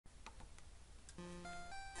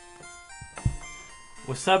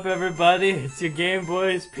What's up, everybody? It's your Game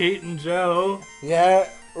Boys, Pete and Joe. Yeah,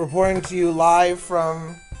 reporting to you live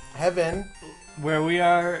from heaven. Where we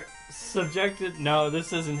are subjected... No,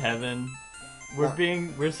 this isn't heaven.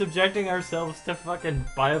 We're subjecting ourselves to fucking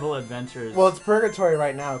Bible adventures. Well, it's purgatory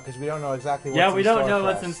right now because we don't know exactly what's in store. Yeah, we don't know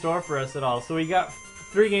what's in store for us at all. So we got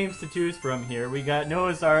 3 games to choose from here. We got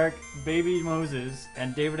Noah's Ark, Baby Moses,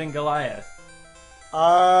 and David and Goliath.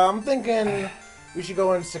 I'm thinking we should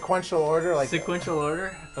go in sequential order. Sequential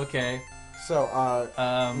order? Okay. So,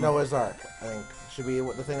 Noah's Ark, I think, should be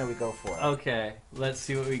the thing that we go for. Okay, let's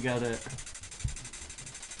see what we got at.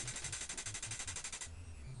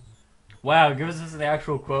 Wow, give us the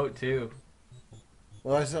actual quote too.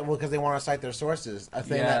 Well, because they want to cite their sources. A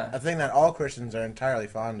thing that all Christians are entirely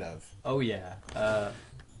fond of. Oh yeah.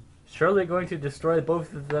 Surely going to destroy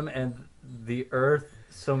both of them and the earth.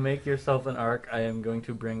 So make yourself an ark. I am going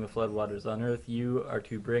to bring the floodwaters on earth. You are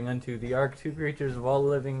to bring unto the ark 2 creatures of all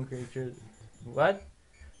living creatures. What?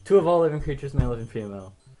 2 of all living creatures, male and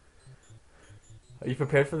female. Are you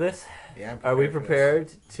prepared for this? Yeah. Are we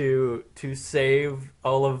prepared to save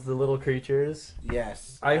all of the little creatures?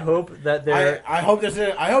 Yes. I hope that they're. I hope there's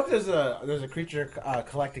a creature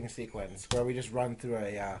collecting sequence where we just run through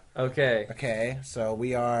a. Okay. Okay. So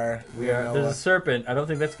we are. There's a serpent. I don't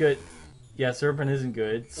think that's good. Yeah, serpent isn't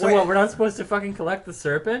good. So wait. what? We're not supposed to fucking collect the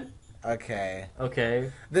serpent? Okay.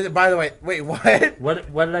 Okay. By the way, wait, what?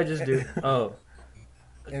 What did I just do? Oh.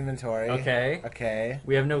 Inventory. Okay. Okay.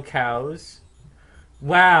 We have no cows.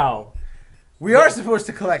 Wow. We are supposed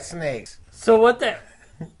to collect snakes. So what the...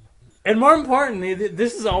 And more importantly,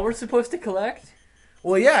 this is all we're supposed to collect?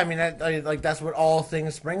 Well, yeah, I mean, that's what all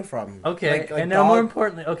things spring from. Okay, and now more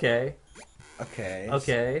importantly... Okay. Okay.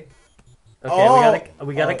 Okay. Okay, Oh,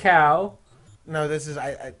 we got a cow. No, this is...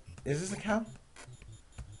 Is this a cow?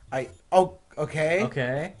 Oh, okay.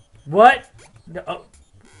 Okay. What? No, oh.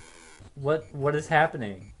 What is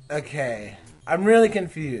happening? Okay. I'm really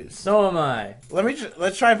confused. So am I.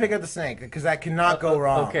 Let's try and pick up the snake, because that cannot go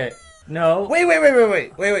wrong. Okay. No.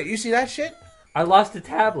 Wait. You see that shit? I lost a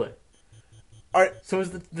tablet. So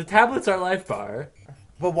is the tablet's our life bar.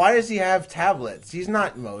 But why does he have tablets? He's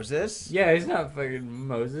not Moses. Yeah, he's not fucking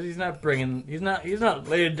Moses. He's not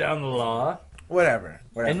laying down the law. Whatever.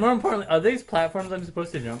 And more importantly, are these platforms I'm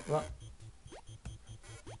supposed to jump on?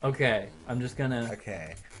 Okay, I'm just gonna...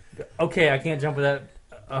 Okay, I can't jump with that.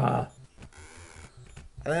 I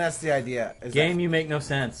think that's the idea. You make no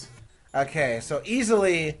sense. Okay, so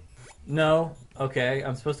easily... No. Okay,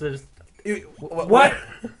 I'm supposed to just... What?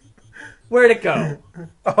 Where'd it go?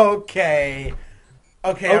 Okay.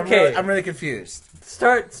 I'm really confused.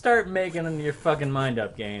 Start making your fucking mind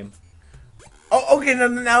up, game. Oh, okay,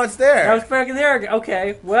 now it's there. Now it's fucking there.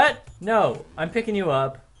 Okay, what? No, I'm picking you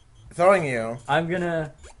up. Throwing you. I'm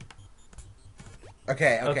gonna...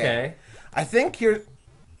 Okay. I think you're...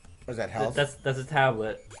 Was that health? That's a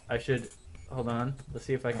tablet. I should... Hold on. Let's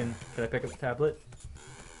see if I can... Can I pick up the tablet?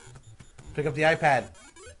 Pick up the iPad.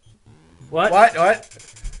 What?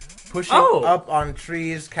 Pushing up on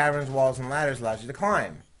trees, caverns, walls, and ladders allows you to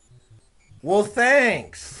climb. Well,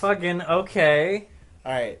 thanks. Fucking okay.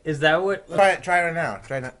 Alright. Is that what... Try it right now.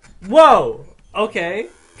 Try it now. Whoa! Okay.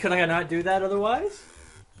 Could I not do that otherwise?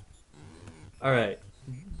 Alright.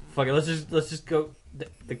 Fuck it. Let's just go...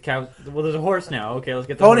 The cow... Well, there's a horse now. Okay, let's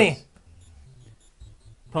get the Pony. horse.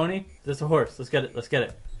 Pony? There's a horse. Let's get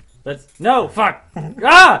it. No! Fuck!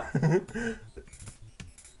 Ah!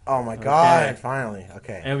 Oh my god, Okay. finally.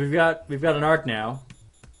 Okay. And we've got an ark now.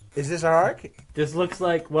 Is this our ark? This looks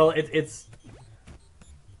like... Well, it's...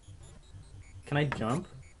 Can I jump?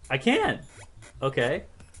 I can! Okay.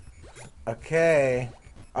 Okay.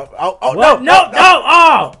 Oh, what? No!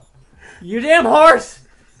 Oh! You damn horse!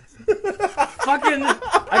 Fucking...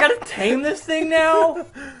 I gotta tame this thing now?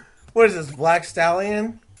 What is this, Black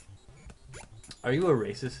Stallion? Are you a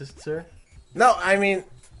racist, sir? No, I mean...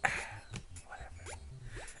 Whatever.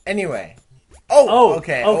 Anyway. Oh,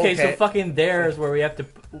 okay. Okay, so fucking there's where we have to...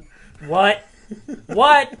 What?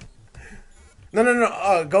 What?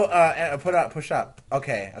 No. Go, push up.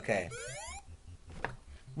 Okay.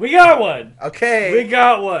 We got one! Okay. We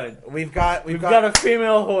got one! We've got a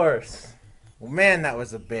female horse. Man, that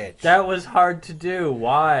was a bitch. That was hard to do.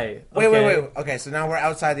 Why? Wait. Okay, so now we're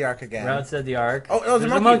outside the ark again. We're outside the ark. Oh, no,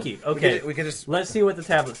 there's a monkey. Okay. We could just... Let's see what the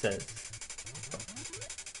tablet says.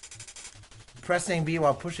 Pressing B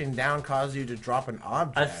while pushing down causes you to drop an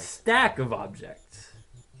object. A stack of objects.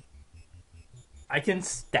 I can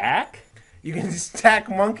stack? You can stack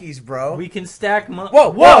monkeys, bro. We can stack monkeys.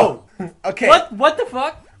 Whoa! Okay. What the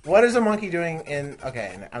fuck? What is a monkey doing in...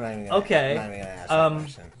 Okay, I'm not even gonna... Okay. I'm not even gonna ask that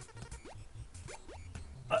question.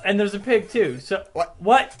 And there's a pig too. So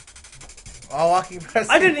What? Oh, walking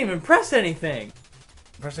pressing. I didn't even press anything.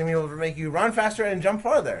 Pressing me will make you run faster and jump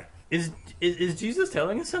farther. Is Jesus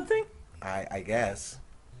telling us something? I guess.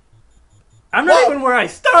 I'm not even where I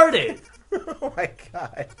started. Oh my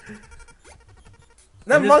god.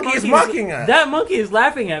 That monkey is mocking us. That monkey is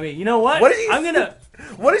laughing at me. You know what? What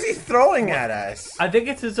is he throwing at us? I think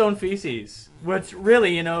it's his own feces. Which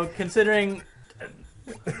really, you know, considering...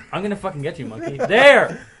 I'm gonna fucking get you, monkey.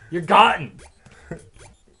 There! You're gotten.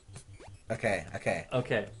 Okay.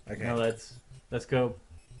 Now let's go.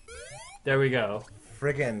 There we go.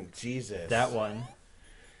 Friggin' Jesus. That one.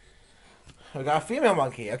 We got a female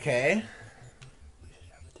monkey, okay.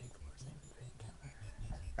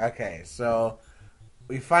 Okay, so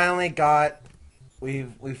we finally got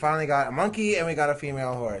a monkey and we got a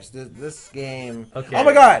female horse. This game. Okay. Oh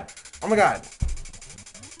my god!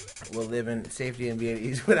 We'll live in safety and be at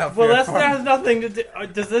ease without fear. Well, that has nothing to do.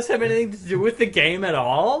 Does this have anything to do with the game at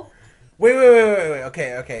all? Wait.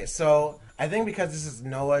 Okay. So I think because this is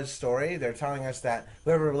Noah's story, they're telling us that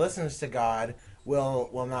whoever listens to God will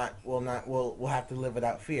have to live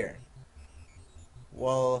without fear.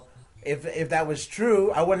 Well, if that was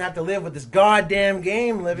true, I wouldn't have to live with this goddamn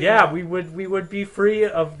game living. Yeah, we would be free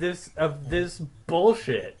of this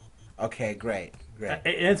bullshit. Okay, great.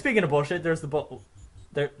 And speaking of bullshit, there's the bull.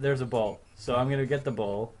 There's a bull. So I'm gonna get the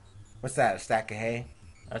bull. What's that? A stack of hay?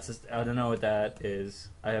 That's just, I don't know what that is.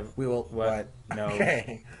 We will. What? No.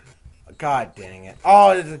 Okay. God dang it!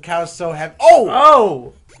 Oh, the cow's so heavy.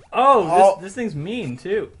 Oh. This thing's mean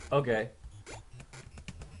too. Okay.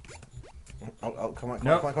 Oh, come on.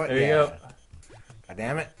 There you go. God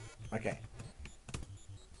damn it. Okay.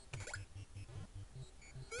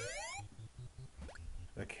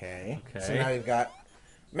 So now you've got,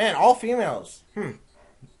 man, all females.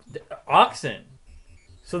 Oxen.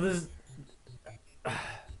 So this.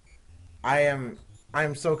 I am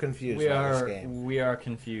so confused by this game. We are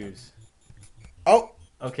confused. Oh.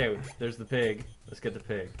 Okay, there's the pig. Let's get the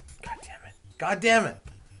pig. God damn it.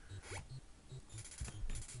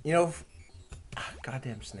 You know,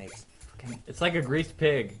 goddamn snakes. It's like a greased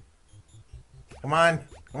pig. Come on.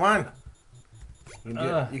 You can do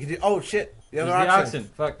it. You can do. Oh shit! The oxen.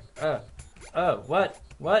 Fuck.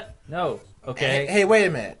 What? No. Okay. Hey, wait a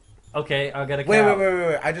minute. Okay, I'll get a cow.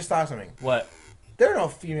 Wait. I just thought something. What? There are no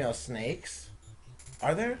female snakes.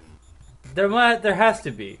 Are there? There has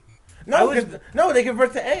to be. No, they give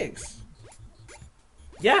birth to eggs.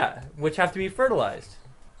 Yeah, which have to be fertilized.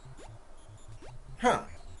 Huh.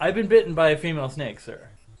 I've been bitten by a female snake, sir.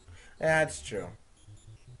 That's true.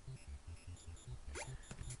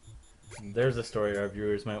 There's a story our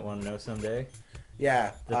viewers might want to know someday.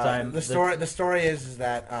 Yeah. The story is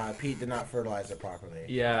that Pete did not fertilize it properly.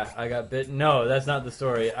 Yeah, I got bitten. No, that's not the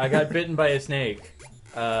story. I got bitten by a snake.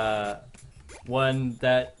 One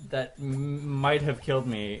that might have killed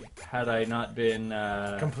me had I not been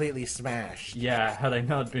completely smashed. Yeah, had I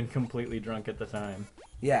not been completely drunk at the time.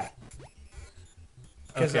 Yeah.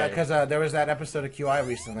 Because there was that episode of QI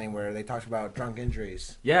recently where they talked about drunk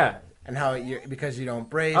injuries. Yeah. And how because you don't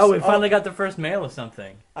brace. Oh, we finally got the first male of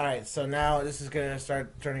something. All right, so now this is gonna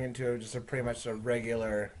start turning into just pretty much a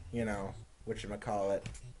regular, whatchamacallit.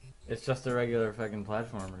 It's just a regular fucking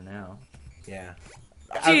platformer now. Yeah.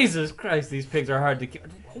 Jesus Christ, these pigs are hard to catch.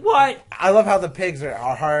 What? I love how the pigs are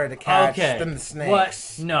harder to catch than the snakes.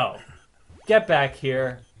 What? No. Get back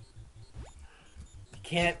here. You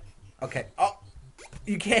can't. Okay. Oh,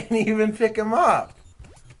 you can't even pick him up.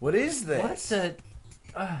 What is this?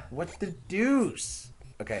 What the deuce?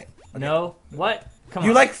 Okay. No. What? Come on.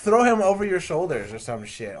 You throw him over your shoulders or some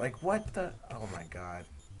shit. What the? Oh my god.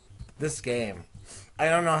 This game. I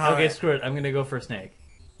don't know how. Okay, screw it. I'm gonna go for a snake.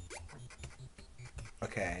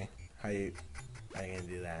 Okay. How you gonna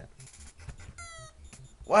do that?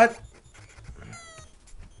 What?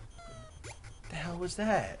 The hell was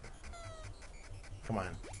that? Come on.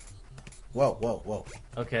 Whoa.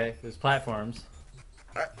 Okay, there's platforms.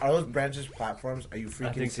 Are those branches platforms? Are you freaking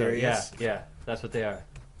I think serious? So. Yeah, that's what they are.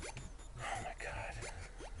 Oh my god.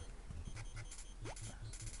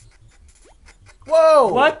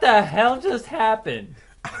 Whoa! What the hell just happened?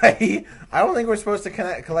 I don't think we're supposed to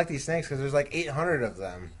collect these snakes because there's 800 of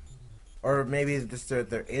them. Or maybe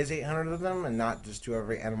there is 800 of them and not just to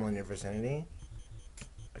every animal in your vicinity.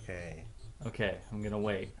 Okay. Okay, I'm gonna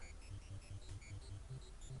wait.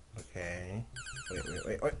 Okay.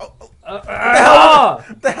 Wait. Oh.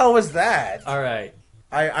 What the hell was that? Alright.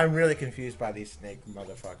 I'm really confused by these snake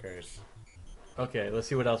motherfuckers. Okay, let's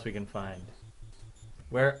see what else we can find.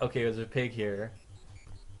 Where? Okay, there's a pig here.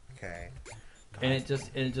 Okay. And it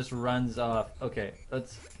just runs off. Okay,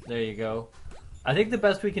 there you go. I think the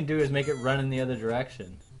best we can do is make it run in the other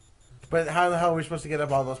direction. But how the hell are we supposed to get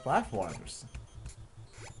up all those platforms?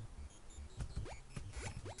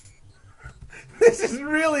 This is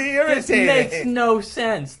really irritating. This makes no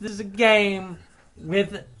sense. This is a game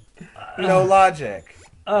with no logic.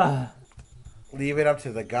 Uh, Leave it up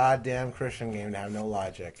to the goddamn Christian game to have no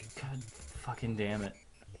logic. God fucking damn it.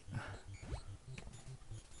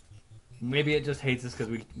 Maybe it just hates us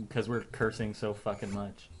because we're cursing so fucking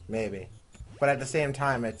much. Maybe. But at the same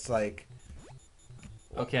time, it's like...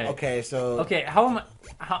 Okay. Okay, so... Okay, how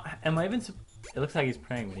am I even... It looks like he's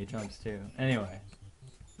praying when he jumps, too. Anyway.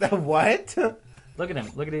 What? Look at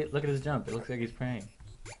him. Look at his jump. It looks like he's praying.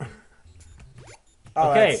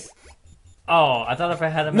 Oh, okay. that's... Oh, I thought if I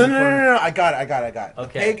had him... No. I got it.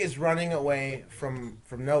 Okay. The pig is running away from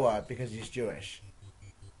Noah because he's Jewish.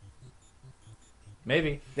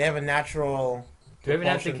 Maybe. They have a natural... Do we even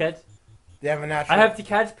have to catch... They have a natural... I have to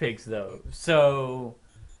catch pigs, though. So...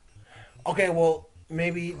 Okay, well,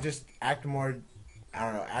 maybe just act more... I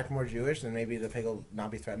don't know, act more Jewish, and maybe the pig will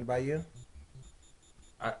not be threatened by you.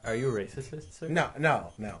 Are you a racist, sir? No.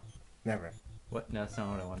 Never. What? No, that's not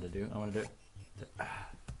what I wanted to do. I wanted to...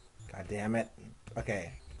 God damn it.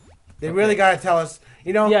 Okay. They really got to tell us,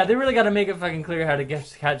 you know... Yeah, they really got to make it fucking clear how to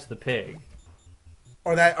catch the pig.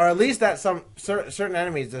 Or at least that some certain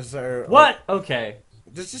enemies deserve... What? Okay.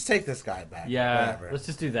 Just take this guy back. Yeah, Whatever. let's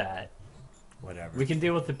just do that. Whatever. We can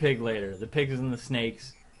deal with the pig later. The pigs and the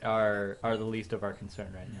snakes are the least of our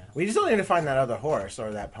concern right now. We just don't need to find that other horse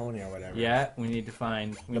or that pony or whatever. Yeah, we need to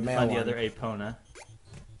find the one. other Apona.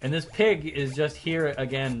 And this pig is just here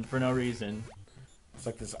again for no reason. It's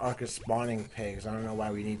like this arc is spawning pigs. I don't know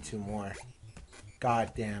why we need 2 more.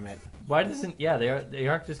 God damn it. Why doesn't... Yeah, the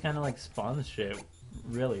arc just kind of like spawns shit.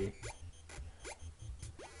 Really.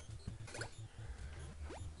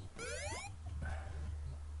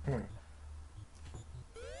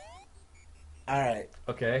 Alright.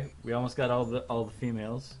 Okay, we almost got all the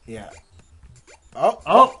females. Yeah.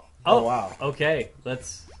 Oh, wow. Okay,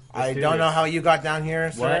 let's I do don't know this. how you got down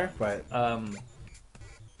here, sir, but...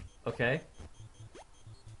 Okay.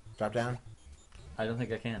 Drop down. I don't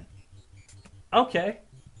think I can. Okay.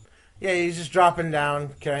 Yeah, he's just dropping down,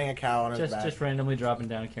 carrying a cow on his back. Just randomly dropping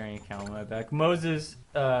down and carrying a cow on my back.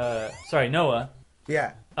 Noah,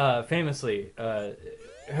 Yeah, famously,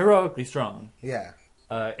 heroically strong. yeah.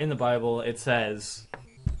 In the Bible, it says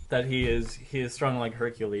that he is strong like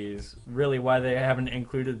Hercules. Really, why they haven't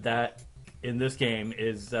included that in this game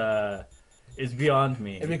is beyond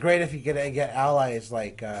me. It'd be great if you could get allies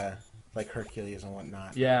like Hercules and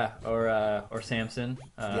whatnot. Yeah, or Samson.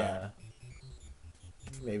 Yeah.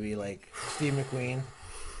 Maybe like Steve McQueen.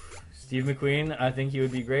 Steve McQueen, I think he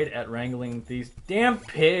would be great at wrangling these damn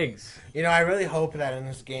pigs. You know, I really hope that in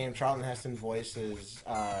this game, Charlton Heston voices...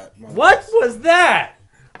 What was that?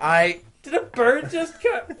 Did a bird just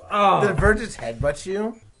cut? Oh. Did a bird just headbutt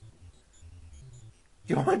you?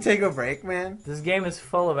 You want to take a break, man? This game is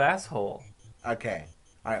full of asshole. Okay.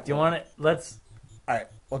 All right. Do you want it? Let's... All right.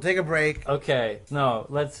 We'll take a break. Okay. No,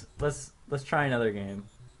 let's try another game.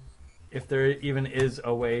 If there even is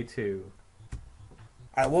a way to.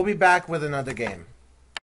 All right. We'll be back with another game.